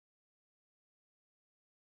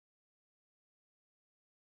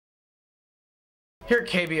Here at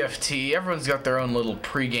KBFT, everyone's got their own little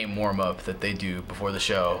pregame warm-up that they do before the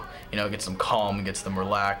show. You know, it gets them calm, gets them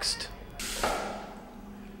relaxed.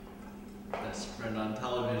 Best friend on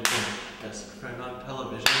television, best friend on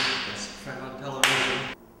television, best friend on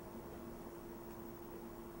television.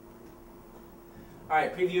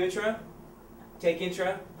 Alright, preview intro. Take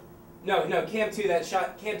intro. No, cam 2 that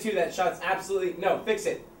shot. Cam 2 that shot's absolutely, no, fix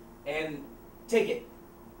it. And take it.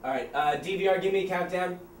 Alright, DVR, give me a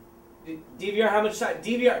countdown. DVR, how much time?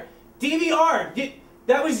 DVR!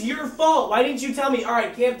 That was your fault! Why didn't you tell me?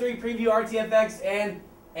 Alright, cam 3, preview RTFX,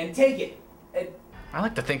 and take it. I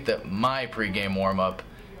like to think that my pregame warm-up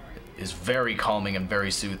is very calming and very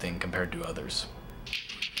soothing compared to others.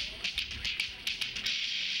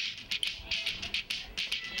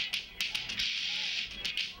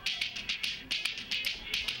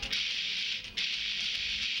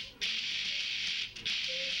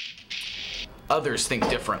 Others think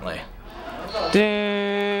differently. You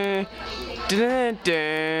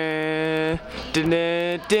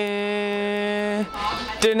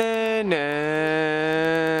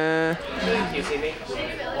see me?